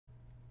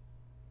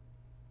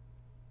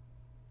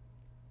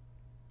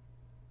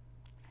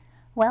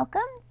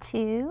Welcome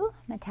to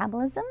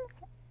Metabolism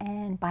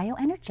and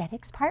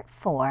Bioenergetics Part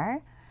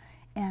 4.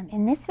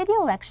 In this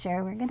video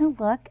lecture, we're going to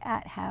look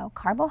at how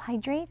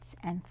carbohydrates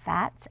and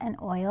fats and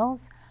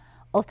oils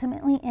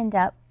ultimately end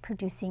up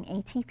producing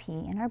ATP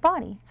in our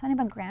body. It's kind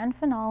of a grand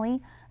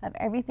finale of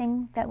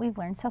everything that we've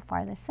learned so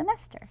far this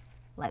semester.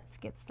 Let's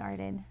get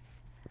started.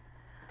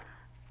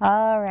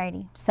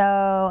 Alrighty,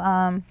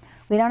 so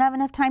we don't have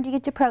enough time to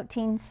get to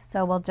proteins,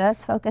 so we'll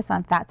just focus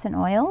on fats and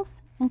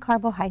oils and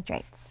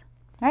carbohydrates,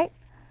 right?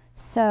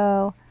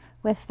 So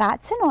with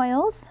fats and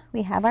oils,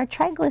 we have our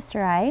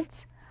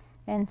triglycerides.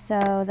 And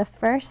so the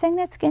first thing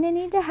that's going to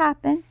need to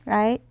happen,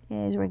 right,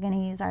 is we're going to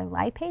use our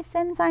lipase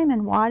enzyme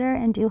and water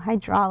and do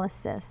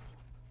hydrolysis.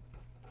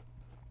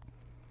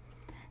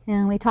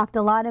 And we talked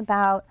a lot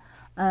about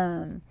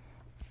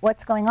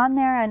what's going on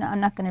there, and I'm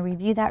not going to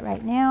review that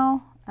right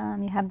now.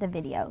 You have the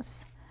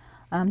videos.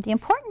 The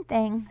important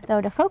thing,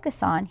 though, to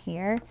focus on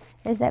here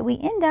is that we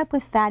end up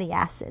with fatty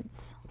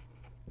acids.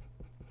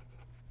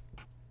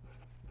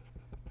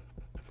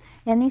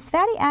 And these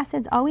fatty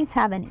acids always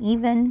have an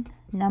even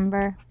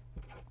number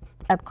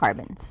of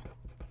carbons.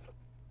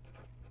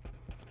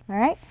 All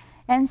right?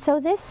 And so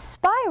this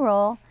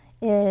spiral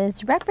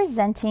is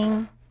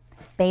representing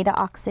beta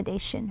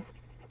oxidation.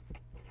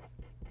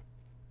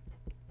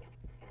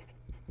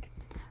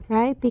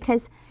 Right?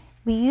 Because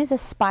we use a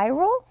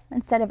spiral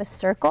instead of a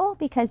circle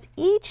because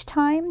each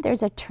time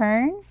there's a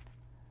turn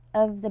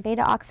of the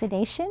beta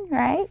oxidation,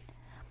 right,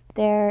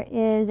 there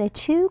is a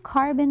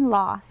 2-carbon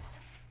loss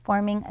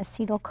forming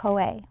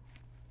acetyl-CoA.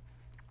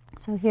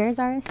 So here's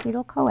our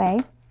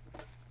acetyl-CoA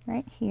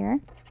right here.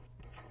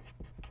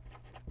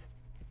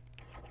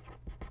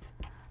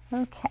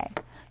 Okay,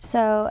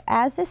 so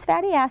as this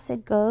fatty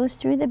acid goes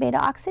through the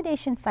beta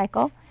oxidation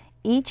cycle,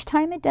 each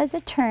time it does a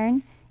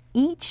turn,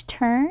 each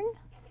turn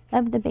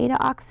of the beta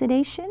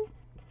oxidation,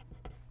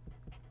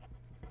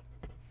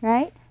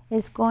 right,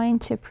 is going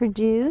to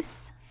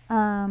produce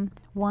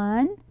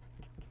one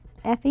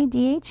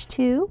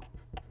FADH2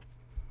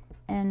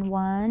 and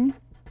one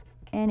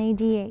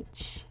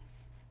NADH,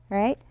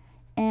 right,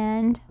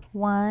 and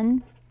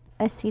one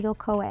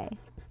acetyl-CoA.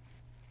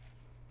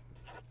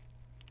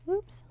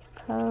 Oops,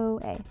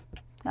 CoA.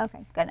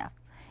 Okay, good enough.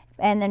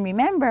 And then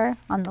remember,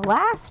 on the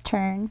last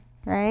turn,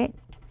 right,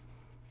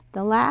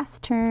 the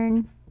last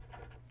turn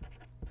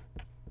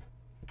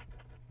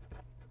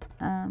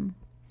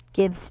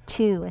gives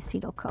 2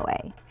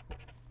 acetyl-CoA.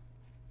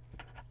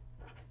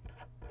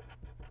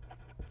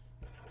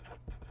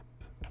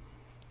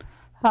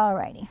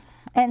 Alrighty,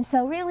 and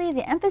so really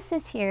the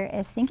emphasis here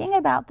is thinking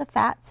about the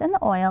fats and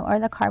the oil or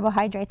the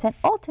carbohydrates and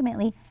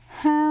ultimately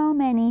how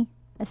many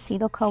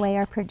acetyl-CoA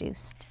are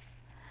produced.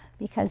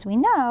 Because we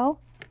know,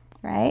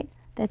 right,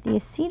 that the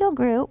acetyl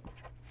group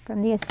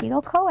from the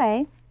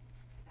acetyl-CoA,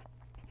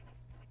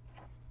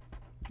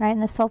 right,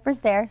 and the sulfur's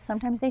there,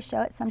 sometimes they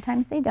show it,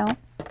 sometimes they don't,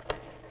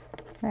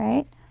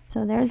 right?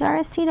 So there's our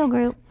acetyl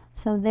group,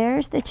 so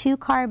there's the 2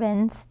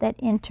 carbons that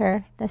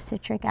enter the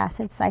citric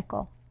acid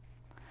cycle.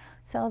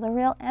 So the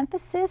real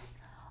emphasis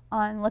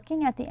on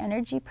looking at the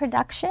energy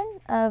production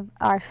of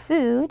our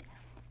food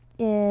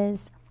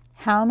is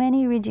how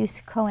many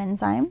reduced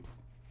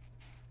coenzymes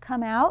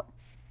come out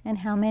and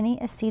how many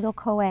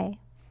acetyl-CoA.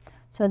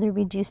 So the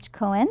reduced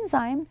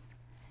coenzymes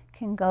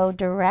can go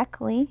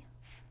directly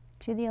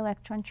to the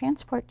electron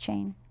transport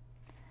chain.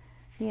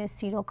 The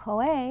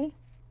acetyl-CoA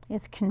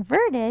is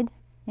converted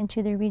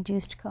into the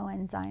reduced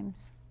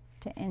coenzymes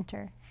to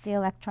enter the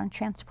electron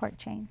transport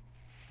chain.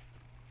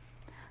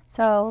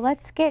 So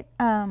let's get,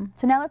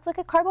 so now let's look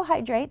at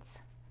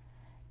carbohydrates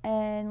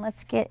and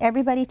let's get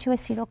everybody to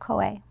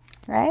acetyl-CoA,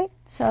 right?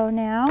 So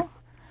now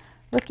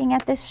looking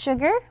at this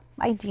sugar,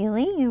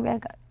 ideally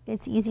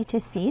it's easy to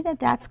see that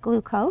that's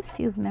glucose.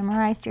 You've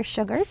memorized your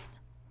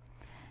sugars.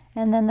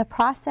 And then the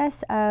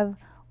process of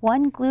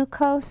 1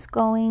 glucose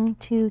going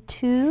to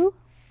 2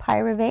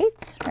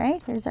 pyruvates,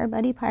 right? Here's our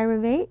buddy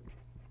pyruvate.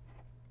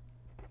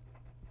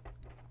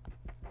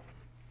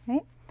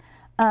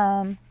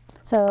 Right?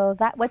 So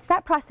what's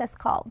that process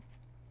called?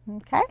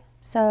 Okay,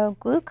 so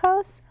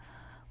glucose,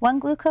 1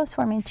 glucose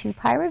forming 2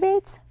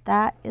 pyruvates,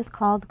 that is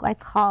called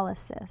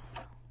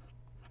glycolysis.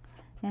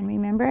 And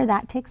remember,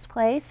 that takes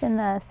place in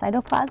the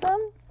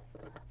cytoplasm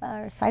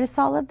or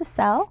cytosol of the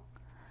cell,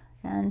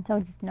 and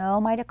so no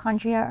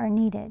mitochondria are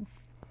needed.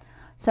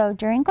 So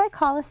during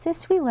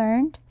glycolysis, we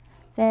learned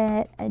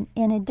that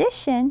in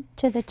addition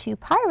to the 2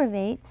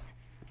 pyruvates,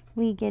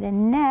 we get a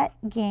net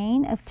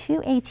gain of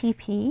 2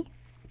 ATP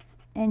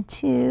and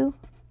 2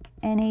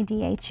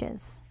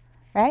 NADHs,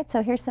 right?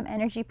 So here's some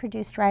energy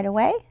produced right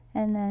away,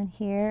 and then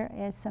here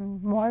is some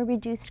more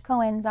reduced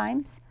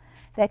coenzymes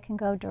that can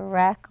go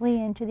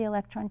directly into the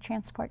electron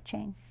transport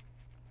chain.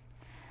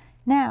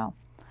 Now,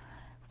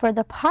 for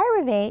the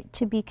pyruvate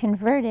to be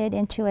converted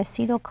into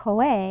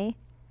acetyl-CoA,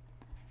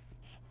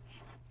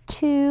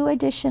 2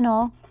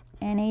 additional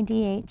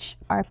NADH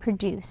are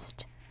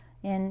produced.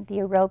 In the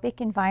aerobic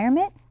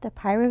environment, the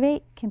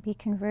pyruvate can be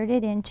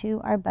converted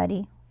into our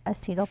buddy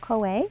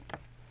acetyl-CoA.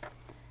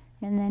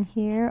 And then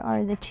here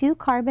are the 2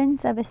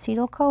 carbons of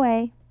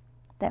acetyl-CoA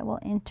that will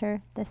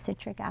enter the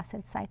citric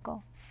acid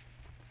cycle.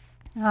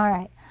 All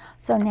right,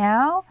 so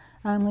now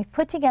we've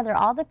put together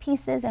all the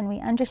pieces and we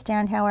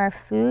understand how our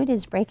food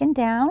is broken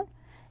down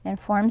and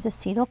forms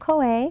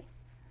acetyl-CoA,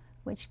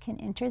 which can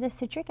enter the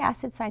citric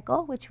acid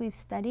cycle, which we've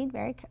studied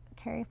very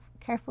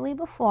carefully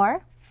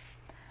before.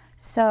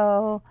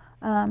 So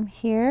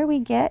here we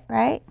get,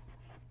 right,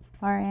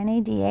 our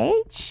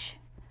NADH.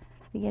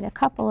 We get a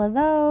couple of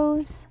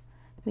those.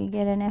 We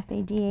get an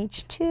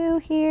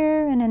FADH2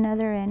 here and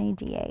another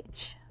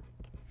NADH,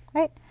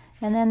 right?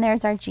 And then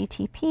there's our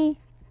GTP,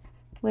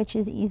 which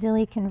is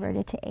easily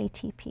converted to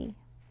ATP.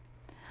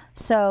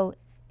 So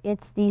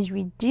it's these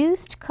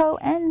reduced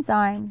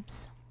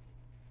coenzymes,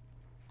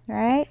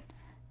 right,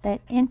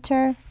 that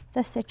enter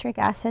the citric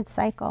acid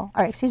cycle,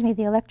 or excuse me,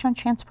 the electron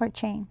transport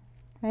chain,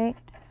 right?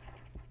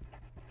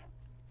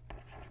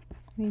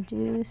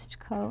 Reduced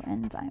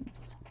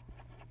coenzymes,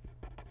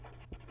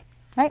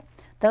 right?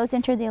 Those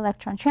enter the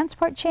electron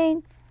transport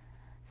chain,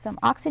 some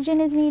oxygen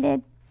is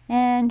needed,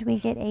 and we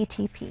get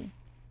ATP.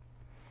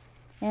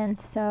 And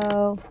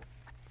so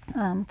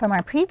from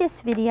our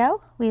previous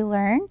video, we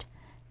learned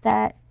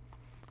that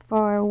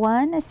for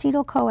 1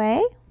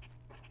 acetyl-CoA,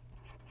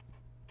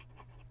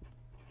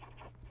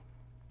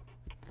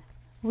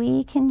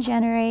 we can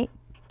generate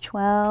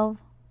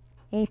 12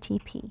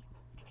 ATP,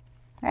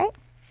 right?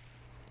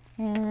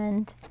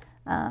 And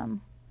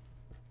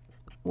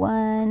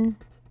 1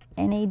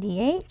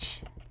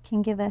 NADH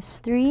can give us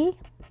 3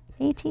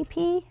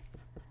 ATP,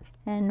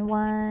 and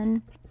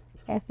 1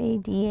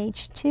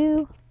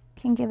 FADH2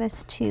 can give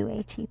us 2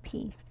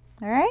 ATP,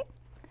 all right?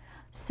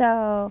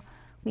 So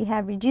we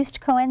have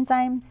reduced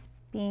coenzymes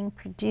being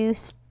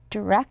produced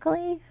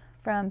directly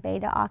from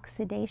beta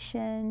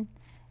oxidation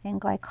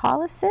and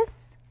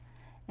glycolysis,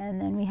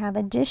 and then we have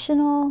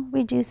additional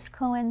reduced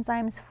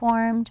coenzymes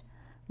formed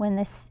when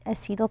this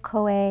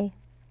acetyl-CoA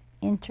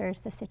enters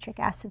the citric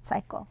acid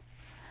cycle.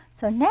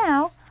 So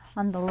now,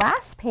 on the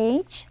last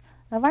page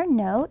of our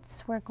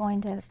notes, we're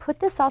going to put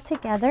this all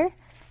together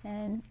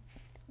and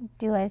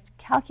do a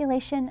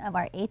calculation of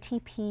our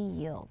ATP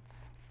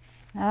yields.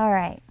 All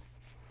right,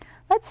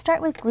 let's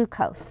start with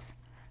glucose,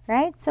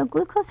 right? So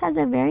glucose has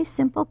a very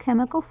simple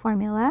chemical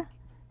formula,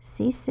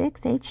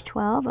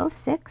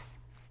 C6H12O6.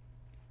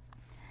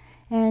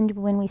 And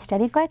when we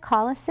studied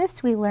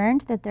glycolysis, we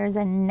learned that there's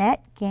a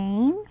net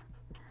gain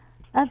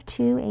of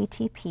 2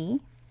 ATP.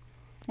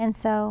 And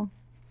so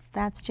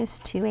that's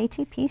just 2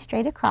 ATP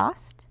straight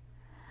across.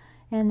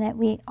 And that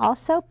we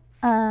also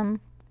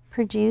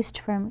produced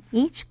from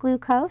each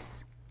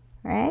glucose,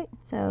 right?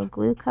 So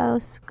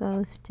glucose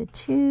goes to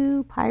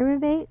 2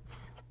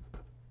 pyruvates.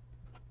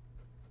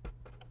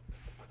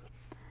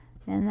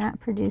 And that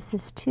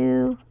produces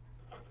 2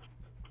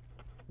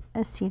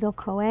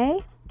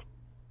 acetyl-CoA,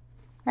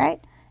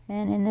 right?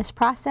 And in this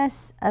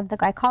process of the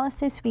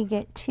glycolysis, we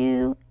get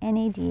 2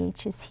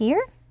 NADHs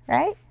here,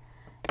 right?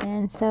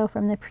 And so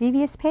from the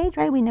previous page,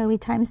 right, we know we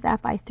times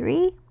that by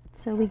 3,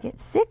 so we get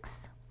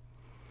 6.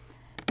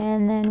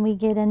 And then we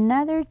get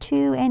another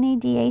 2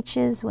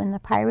 NADHs when the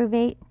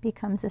pyruvate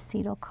becomes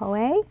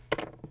acetyl-CoA.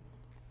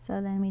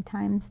 So then we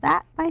times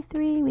that by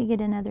 3, we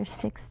get another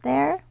 6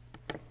 there.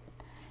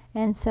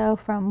 And so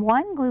from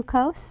 1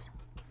 glucose,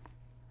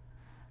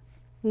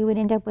 we would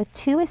end up with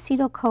 2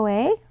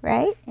 acetyl-CoA,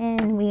 right?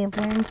 And we have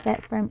learned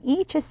that from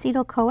each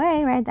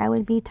acetyl-CoA, right, that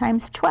would be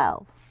times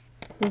 12.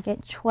 We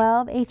get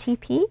 12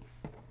 ATP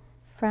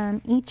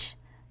from each.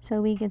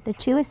 So we get the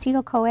 2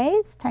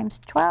 acetyl-CoAs times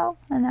 12,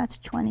 and that's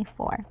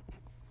 24.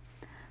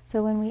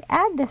 So when we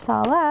add this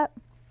all up,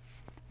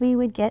 we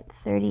would get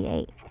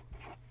 38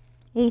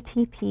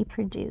 ATP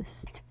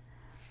produced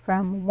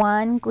from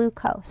 1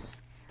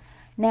 glucose.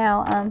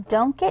 Now,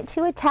 don't get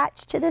too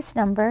attached to this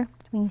number.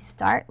 When you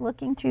start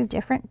looking through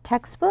different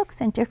textbooks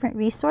and different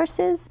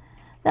resources,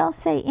 they'll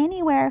say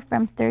anywhere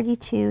from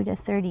 32 to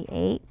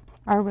 38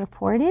 are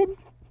reported.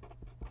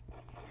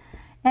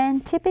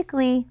 And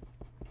typically,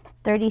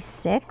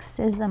 36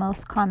 is the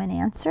most common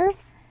answer.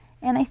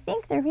 And I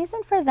think the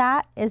reason for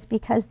that is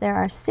because there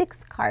are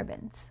 6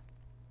 carbons,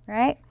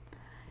 right?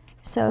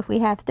 So if we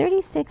have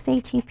 36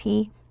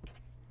 ATP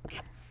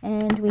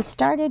and we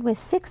started with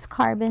 6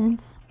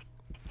 carbons,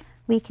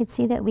 we could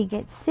see that we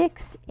get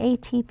 6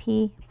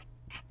 ATP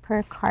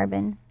per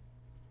carbon,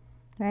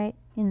 right,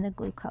 in the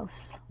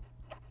glucose.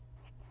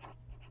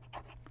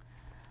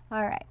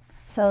 All right,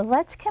 so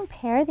let's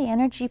compare the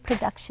energy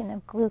production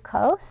of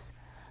glucose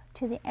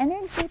to the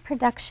energy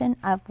production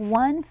of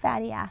 1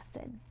 fatty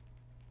acid,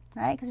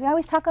 right? Because we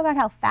always talk about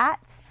how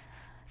fats,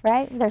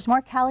 right, there's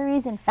more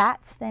calories in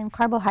fats than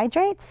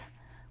carbohydrates.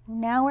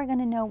 Now we're going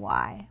to know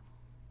why.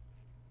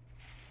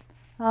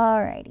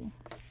 All righty.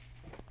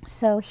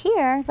 So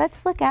here,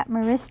 let's look at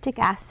myristic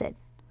acid,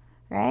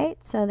 right?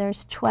 So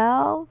there's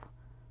 12,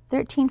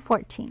 13,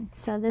 14.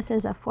 So this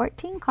is a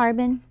 14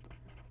 carbon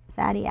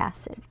fatty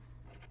acid.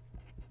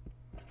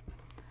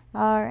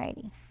 All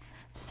righty.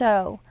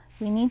 So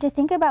we need to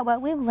think about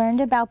what we've learned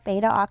about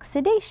beta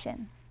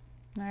oxidation.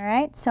 All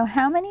right, so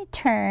how many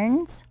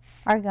turns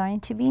are going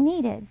to be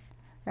needed,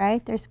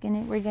 right?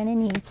 We're going to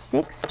need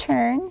 6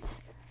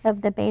 turns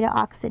of the beta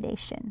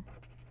oxidation.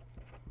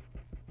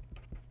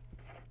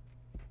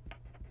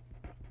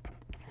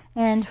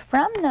 And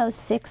from those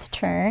 6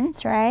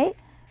 turns, right,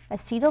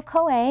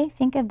 acetyl-CoA,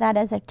 think of that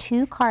as a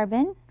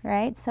 2-carbon,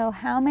 right? So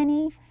how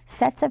many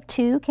sets of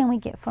 2 can we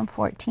get from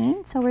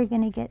 14? So we're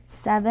going to get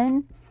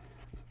 7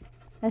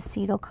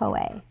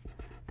 acetyl-CoA.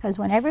 Because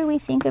whenever we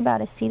think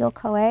about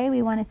acetyl-CoA,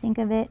 we want to think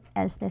of it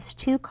as this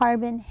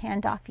 2-carbon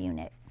handoff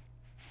unit.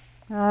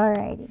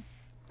 Alrighty.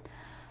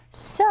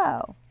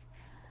 So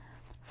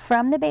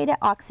from the beta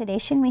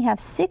oxidation, we have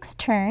 6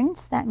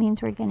 turns. That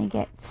means we're going to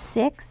get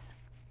 6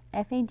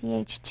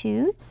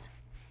 FADH2s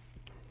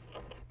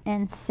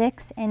and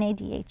 6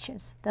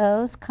 NADHs.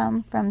 Those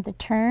come from the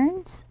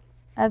turns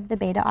of the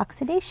beta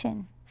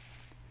oxidation.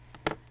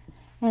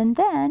 And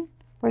then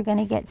we're going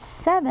to get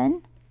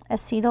 7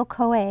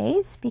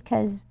 acetyl-CoAs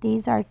because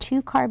these are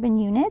 2-carbon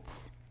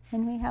units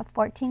and we have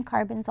 14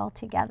 carbons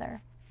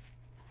altogether.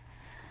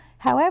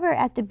 However,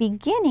 at the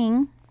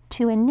beginning,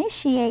 to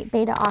initiate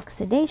beta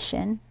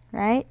oxidation,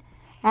 right,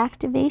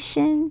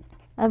 activation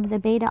of the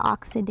beta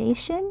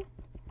oxidation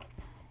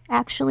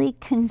actually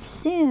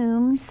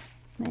consumes,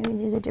 maybe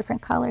use a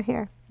different color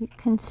here, it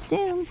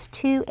consumes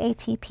 2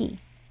 ATP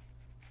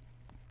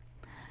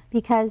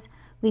because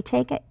we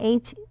take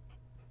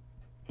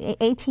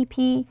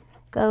ATP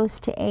goes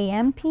to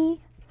AMP,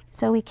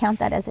 so we count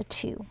that as a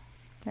 2,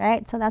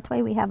 right? So that's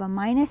why we have a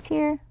minus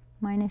here,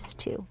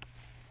 -2.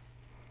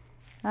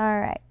 All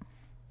right.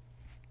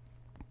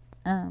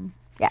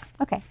 Yeah,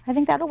 okay, I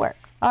think that'll work.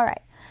 All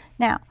right.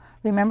 Now,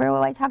 remember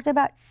what I talked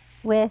about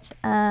with,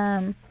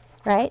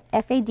 right,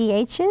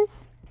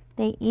 FADHs?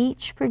 They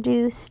each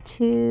produce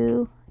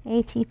 2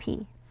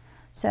 ATP.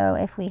 So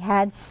if we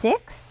had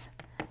 6,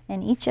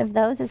 and each of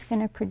those is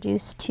going to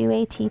produce 2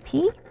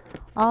 ATP,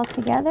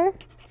 altogether,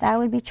 that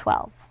would be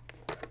 12.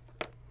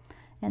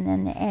 And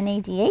then the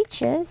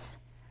NADHs,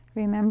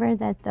 remember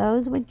that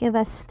those would give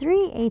us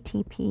 3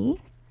 ATP.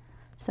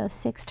 So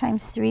 6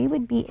 times 3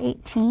 would be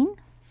 18.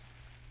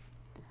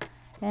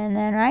 And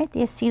then, right,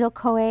 the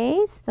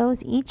acetyl-CoAs,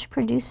 those each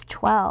produce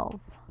 12.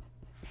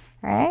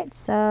 Right,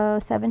 so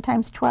 7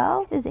 times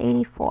 12 is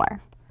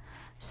 84.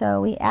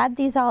 So we add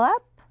these all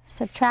up,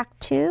 subtract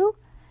 2,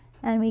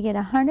 and we get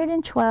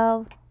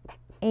 112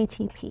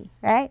 ATP,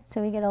 right?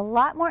 So we get a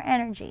lot more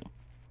energy,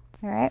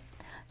 all right?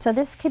 So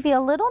this could be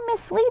a little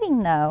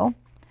misleading though,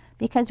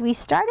 because we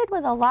started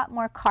with a lot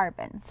more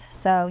carbons.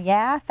 So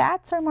yeah,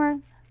 fats,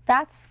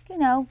 you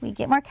know, we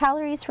get more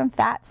calories from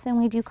fats than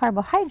we do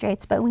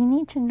carbohydrates, but we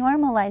need to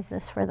normalize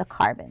this for the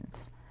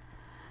carbons.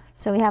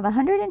 So we have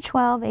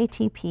 112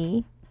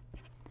 ATP,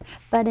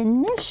 but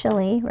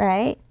initially,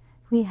 right,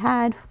 we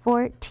had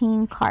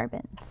 14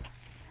 carbons.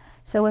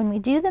 So when we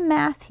do the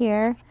math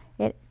here,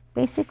 it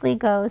basically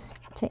goes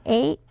to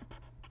 8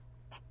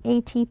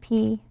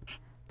 ATP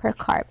per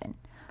carbon,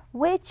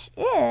 which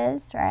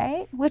is,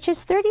 right, which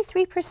is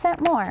 33%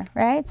 more,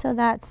 right? So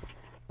that's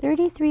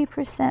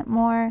 33%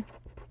 more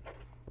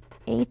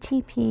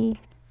ATP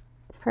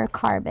per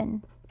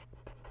carbon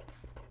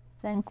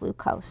than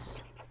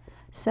glucose.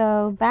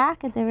 So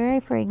back at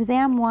the for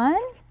exam 1,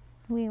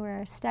 we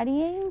were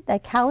studying the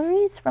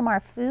calories from our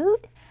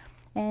food,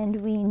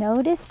 and we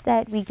noticed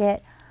that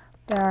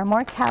there are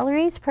more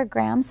calories per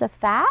grams of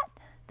fat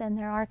than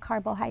there are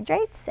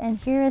carbohydrates, and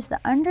here is the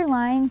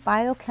underlying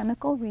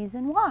biochemical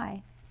reason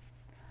why.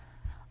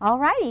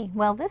 Alrighty,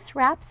 well, this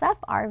wraps up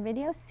our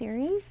video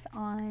series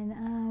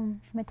on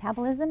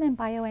metabolism and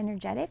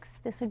bioenergetics.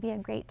 This would be a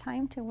great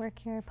time to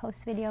work your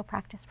post-video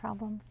practice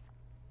problems.